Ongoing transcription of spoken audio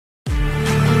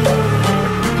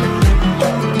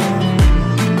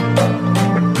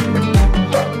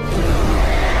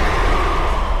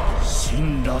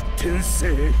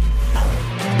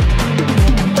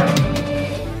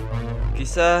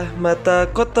Kisah mata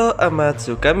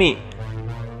Kotoamatsukami.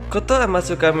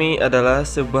 Kotoamatsukami adalah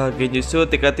sebuah genjutsu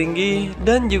tingkat tinggi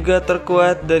dan juga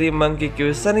terkuat dari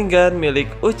Mangekyo Sharingan milik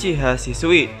Uchiha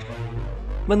Shisui.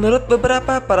 Menurut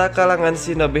beberapa para kalangan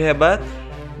shinobi hebat,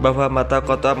 bahwa mata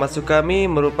Kotoamatsukami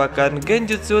merupakan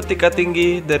genjutsu tingkat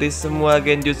tinggi dari semua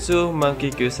genjutsu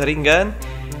Mangekyo Sharingan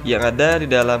yang ada di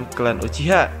dalam klan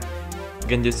Uchiha.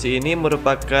 Genjutsu ini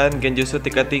merupakan genjutsu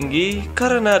tingkat tinggi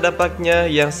karena dampaknya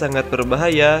yang sangat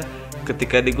berbahaya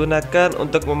ketika digunakan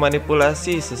untuk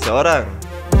memanipulasi seseorang.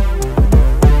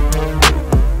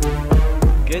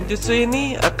 Genjutsu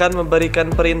ini akan memberikan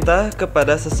perintah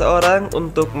kepada seseorang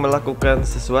untuk melakukan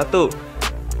sesuatu.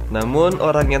 Namun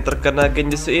orang yang terkena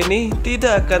genjutsu ini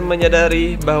tidak akan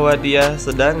menyadari bahwa dia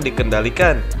sedang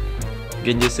dikendalikan.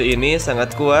 Genjutsu ini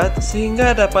sangat kuat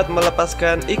sehingga dapat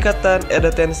melepaskan ikatan Edo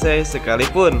Tensei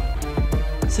sekalipun.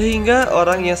 Sehingga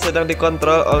orang yang sedang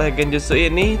dikontrol oleh genjutsu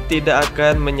ini tidak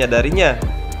akan menyadarinya.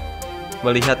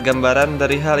 Melihat gambaran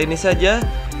dari hal ini saja,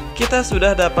 kita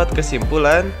sudah dapat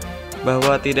kesimpulan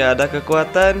bahwa tidak ada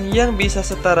kekuatan yang bisa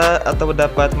setara atau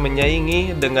dapat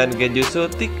menyaingi dengan genjutsu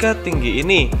tingkat tinggi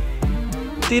ini.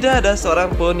 Tidak ada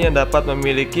seorang pun yang dapat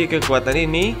memiliki kekuatan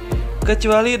ini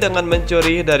kecuali dengan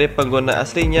mencuri dari pengguna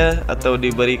aslinya atau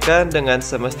diberikan dengan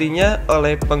semestinya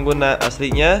oleh pengguna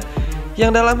aslinya,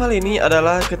 yang dalam hal ini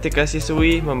adalah ketika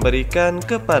Shisui memberikan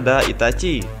kepada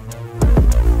Itachi.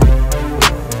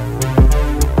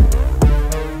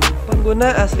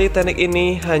 Pengguna asli teknik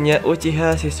ini hanya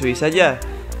Uchiha Shisui saja.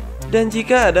 Dan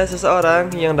jika ada seseorang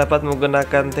yang dapat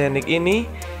menggunakan teknik ini,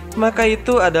 maka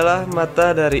itu adalah mata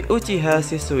dari Uchiha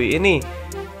Shisui ini.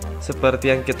 Seperti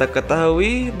yang kita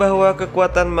ketahui bahwa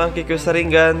kekuatan Mangekyo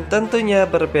Sharingan tentunya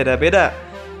berbeda-beda.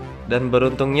 Dan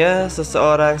beruntungnya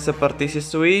seseorang seperti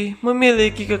Shisui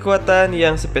memiliki kekuatan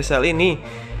yang spesial ini,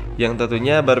 yang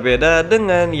tentunya berbeda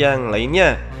dengan yang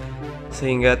lainnya.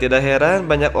 Sehingga tidak heran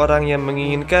banyak orang yang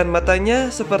menginginkan matanya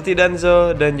seperti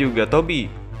Danzo dan juga Tobi.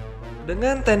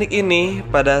 Dengan teknik ini,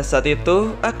 pada saat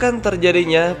itu akan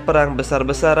terjadinya perang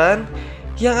besar-besaran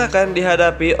yang akan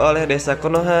dihadapi oleh desa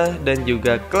Konoha dan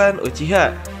juga klan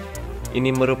Uchiha. Ini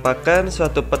merupakan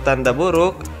suatu petanda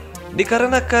buruk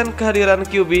dikarenakan kehadiran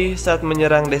Kyuubi saat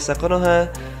menyerang desa Konoha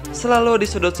selalu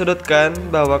disudut-sudutkan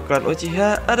bahwa klan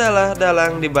Uchiha adalah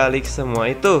dalang dibalik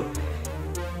semua itu.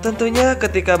 Tentunya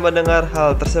ketika mendengar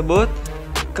hal tersebut,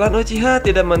 klan Uchiha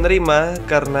tidak menerima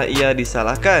karena ia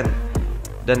disalahkan.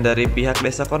 Dan dari pihak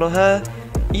desa Konoha,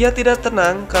 ia tidak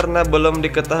tenang karena belum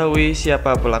diketahui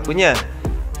siapa pelakunya.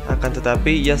 Akan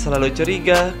tetapi ia selalu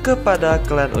curiga kepada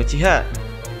klan Uchiha.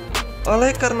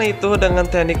 Oleh karena itu dengan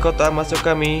teknik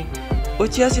Kotoamatsukami,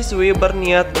 Uchiha Shisui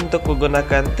berniat untuk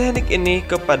menggunakan teknik ini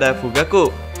kepada Fugaku.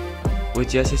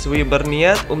 Uchiha Shisui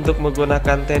berniat untuk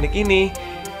menggunakan teknik ini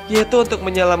yaitu untuk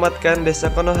menyelamatkan desa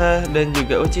Konoha dan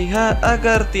juga Uchiha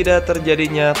agar tidak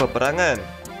terjadinya peperangan.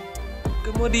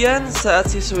 Kemudian saat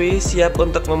Shisui siap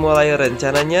untuk memulai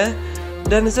rencananya,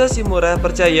 Danzo Shimura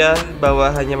percaya bahwa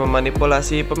hanya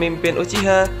memanipulasi pemimpin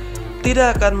Uchiha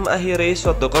tidak akan mengakhiri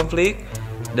suatu konflik,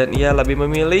 dan ia lebih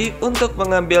memilih untuk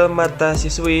mengambil mata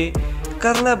Shisui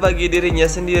karena bagi dirinya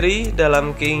sendiri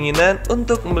dalam keinginan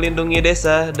untuk melindungi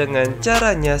desa dengan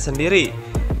caranya sendiri.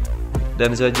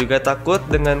 Danzo juga takut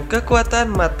dengan kekuatan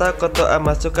mata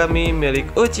Kotoamatsukami milik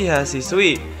Uchiha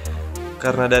Shisui,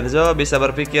 karena Danzo bisa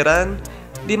berpikiran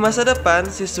di masa depan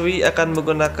Shisui akan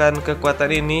menggunakan kekuatan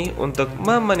ini untuk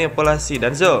memanipulasi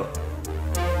Danzo.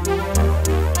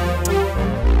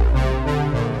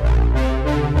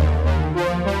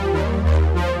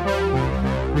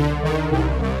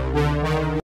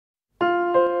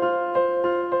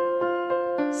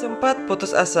 Sempat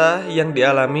putus asa yang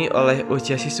dialami oleh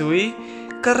Uchiha Shisui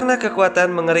karena kekuatan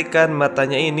mengerikan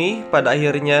matanya ini, pada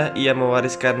akhirnya ia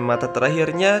mewariskan mata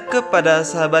terakhirnya kepada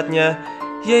sahabatnya,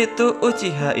 yaitu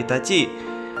Uchiha Itachi.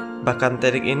 Bahkan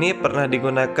teknik ini pernah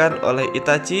digunakan oleh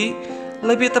Itachi.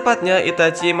 Lebih tepatnya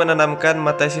Itachi menanamkan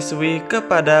mata Shisui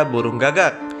kepada burung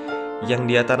gagak yang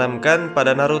dia tanamkan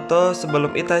pada Naruto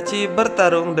sebelum Itachi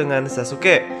bertarung dengan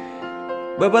Sasuke.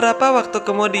 Beberapa waktu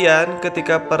kemudian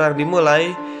ketika perang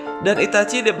dimulai dan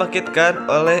Itachi dibangkitkan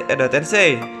oleh Edo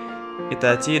Tensei,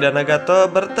 Itachi dan Nagato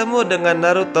bertemu dengan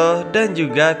Naruto dan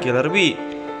juga Killer Bee.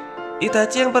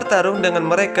 Itachi yang bertarung dengan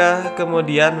mereka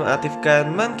kemudian mengaktifkan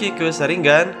Mangekyo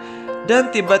Sharingan, dan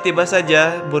tiba-tiba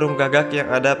saja burung gagak yang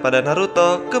ada pada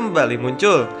Naruto kembali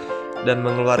muncul dan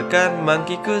mengeluarkan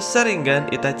Mangekyo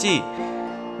Sharingan Itachi.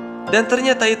 Dan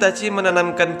ternyata Itachi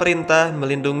menanamkan perintah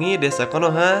melindungi desa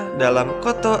Konoha dalam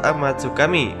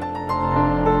Kotoamatsukami.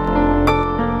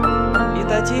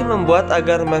 Itachi membuat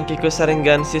agar Mangkiku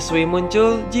Sharingan Shisui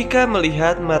muncul jika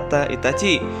melihat mata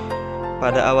Itachi.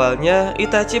 Pada awalnya,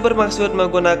 Itachi bermaksud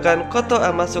menggunakan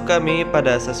Kotoamatsukami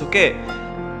pada Sasuke,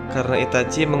 karena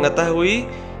Itachi mengetahui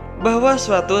bahwa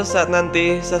suatu saat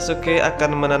nanti Sasuke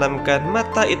akan menanamkan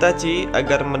mata Itachi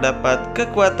agar mendapat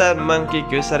kekuatan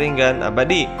Mangkiku Sharingan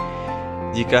abadi.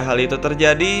 Jika hal itu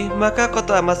terjadi, maka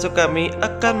Kotoamatsukami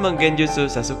akan menggenjutsu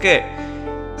Sasuke,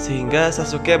 sehingga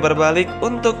Sasuke berbalik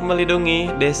untuk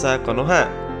melindungi desa Konoha.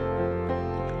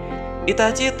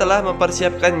 Itachi telah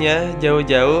mempersiapkannya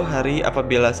jauh-jauh hari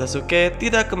apabila Sasuke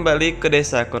tidak kembali ke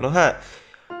desa Konoha.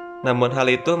 Namun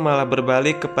hal itu malah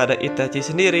berbalik kepada Itachi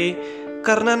sendiri,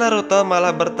 karena Naruto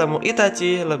malah bertemu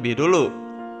Itachi lebih dulu.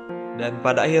 Dan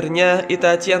pada akhirnya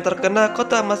Itachi yang terkena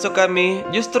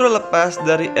Kotoamatsukami justru lepas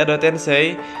dari Edo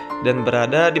Tensei dan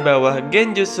berada di bawah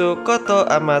Genjutsu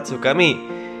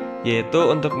Kotoamatsukami, yaitu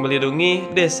untuk melindungi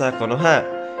desa Konoha.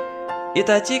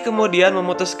 Itachi kemudian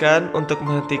memutuskan untuk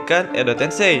menghentikan Edo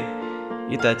Tensei.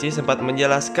 Itachi sempat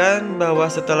menjelaskan bahwa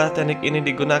setelah teknik ini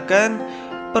digunakan,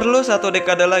 perlu 1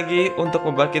 dekade lagi untuk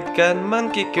membangkitkan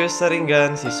Mangkiku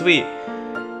Sharingan Shisui.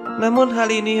 Namun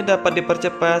hal ini dapat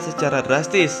dipercepat secara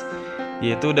drastis,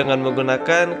 yaitu dengan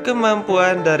menggunakan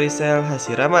kemampuan dari sel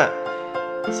Hashirama,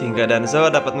 sehingga Danzo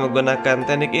dapat menggunakan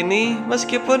teknik ini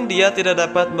meskipun dia tidak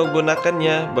dapat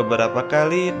menggunakannya beberapa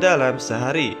kali dalam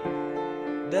sehari.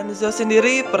 Danzo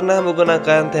sendiri pernah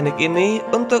menggunakan teknik ini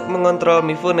untuk mengontrol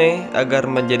Mifune agar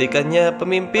menjadikannya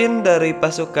pemimpin dari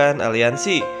pasukan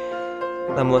aliansi.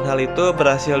 Namun hal itu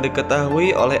berhasil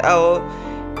diketahui oleh Ao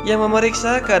yang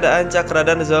memeriksa keadaan cakra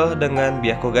Danzo dengan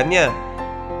Byakugannya.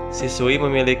 Shisui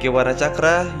memiliki warna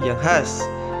cakra yang khas.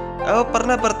 Ao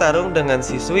pernah bertarung dengan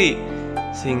Shisui,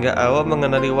 sehingga Ao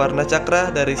mengenali warna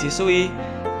cakra dari Shisui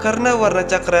karena warna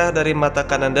cakra dari mata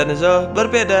kanan Danzo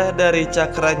berbeda dari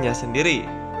cakranya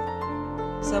sendiri.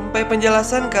 Sampai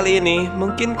penjelasan kali ini,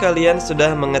 mungkin kalian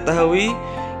sudah mengetahui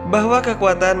bahwa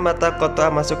kekuatan mata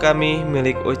Kotoamatsukami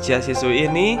milik Uchiha Shisui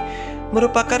ini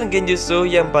merupakan genjutsu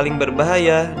yang paling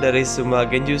berbahaya dari semua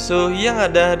genjutsu yang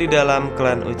ada di dalam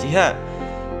klan Uchiha.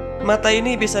 Mata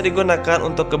ini bisa digunakan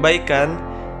untuk kebaikan,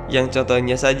 yang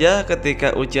contohnya saja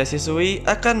ketika Uchiha Shisui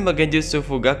akan menggenjutsu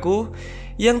Fugaku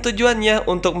yang tujuannya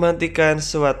untuk menghentikan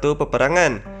suatu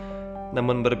peperangan.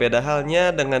 Namun berbeda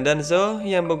halnya dengan Danzo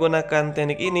yang menggunakan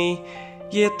teknik ini,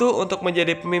 yaitu untuk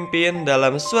menjadi pemimpin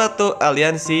dalam suatu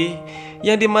aliansi,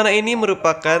 yang dimana ini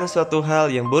merupakan suatu hal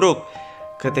yang buruk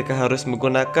ketika harus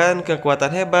menggunakan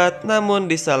kekuatan hebat namun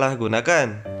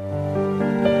disalahgunakan.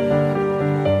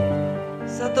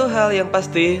 Satu hal yang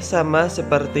pasti sama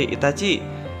seperti Itachi,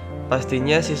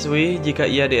 pastinya Shisui jika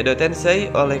ia di Edo Tensei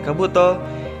oleh Kabuto,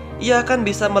 ia akan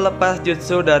bisa melepas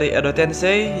jutsu dari Edo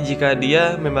Tensei jika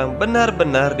dia memang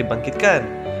benar-benar dibangkitkan.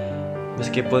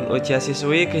 Meskipun Uchiha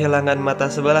Shisui kehilangan mata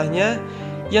sebelahnya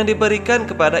yang diberikan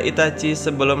kepada Itachi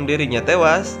sebelum dirinya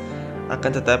tewas,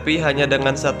 akan tetapi hanya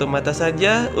dengan 1 mata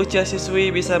saja Uchiha Shisui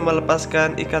bisa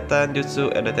melepaskan ikatan jutsu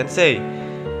Edo Tensei.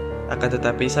 Akan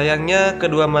tetapi sayangnya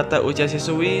kedua mata Uchiha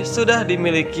Shisui sudah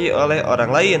dimiliki oleh orang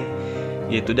lain,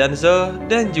 yaitu Danzo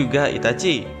dan juga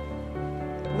Itachi.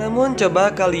 Namun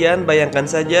coba kalian bayangkan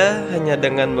saja, hanya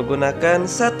dengan menggunakan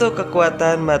 1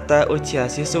 kekuatan mata Uchiha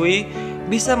Shisui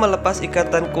bisa melepas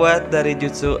ikatan kuat dari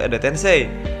jutsu Edo Tensei.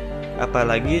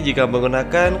 Apalagi jika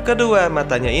menggunakan kedua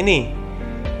matanya ini.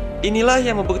 Inilah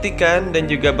yang membuktikan dan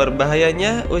juga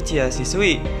berbahayanya Uchiha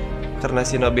Shisui, karena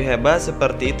shinobi hebat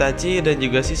seperti Itachi dan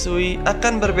juga Shisui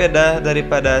akan berbeda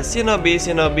daripada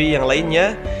shinobi-shinobi yang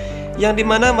lainnya, yang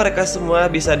dimana mereka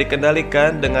semua bisa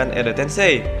dikendalikan dengan Edo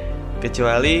Tensei,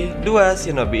 kecuali 2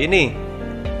 shinobi ini.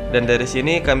 Dan dari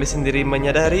sini kami sendiri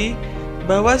menyadari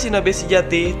bahwa shinobi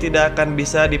sejati tidak akan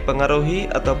bisa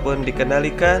dipengaruhi ataupun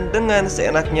dikendalikan dengan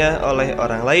seenaknya oleh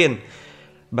orang lain.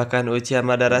 Bahkan Uchiha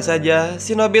Madara saja,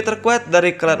 shinobi terkuat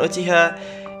dari klan Uchiha,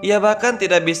 ia bahkan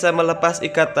tidak bisa melepas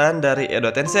ikatan dari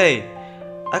Edo Tensei.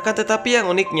 Akan tetapi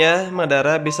yang uniknya,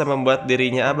 Madara bisa membuat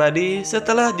dirinya abadi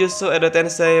setelah jutsu Edo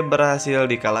Tensei berhasil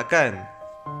dikalahkan.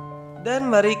 Dan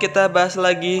mari kita bahas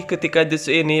lagi ketika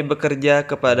jutsu ini bekerja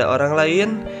kepada orang lain,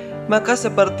 maka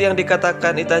seperti yang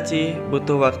dikatakan Itachi,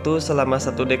 butuh waktu selama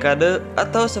 1 dekade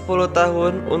atau 10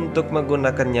 tahun untuk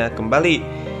menggunakannya kembali.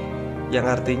 Yang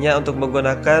artinya untuk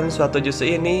menggunakan suatu jutsu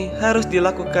ini harus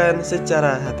dilakukan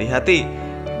secara hati-hati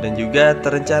dan juga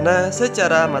terencana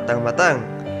secara matang-matang.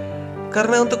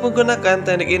 Karena untuk menggunakan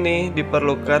teknik ini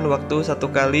diperlukan waktu 1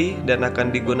 kali dan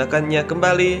akan digunakannya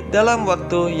kembali dalam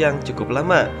waktu yang cukup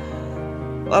lama.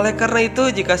 Oleh karena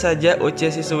itu, jika saja Uchiha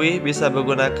Shisui bisa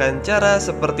menggunakan cara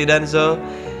seperti Danzo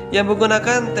yang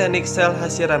menggunakan teknik sel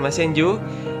Hashirama Senju,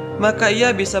 maka ia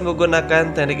bisa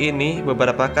menggunakan teknik ini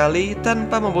beberapa kali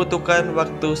tanpa membutuhkan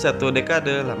waktu 1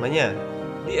 dekade lamanya.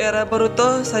 Di era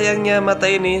Boruto, sayangnya mata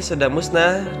ini sudah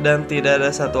musnah dan tidak ada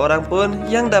satu orang pun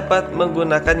yang dapat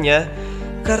menggunakannya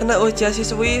karena Uchiha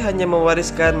Shisui hanya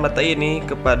mewariskan mata ini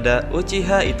kepada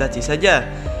Uchiha Itachi saja,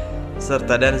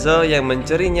 serta Danzo yang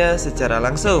mencurinya secara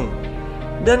langsung.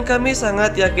 Dan kami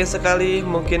sangat yakin sekali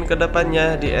mungkin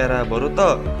kedepannya di era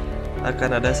Boruto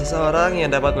akan ada seseorang yang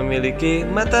dapat memiliki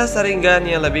mata Sharingan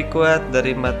yang lebih kuat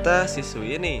dari mata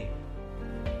Shisui ini.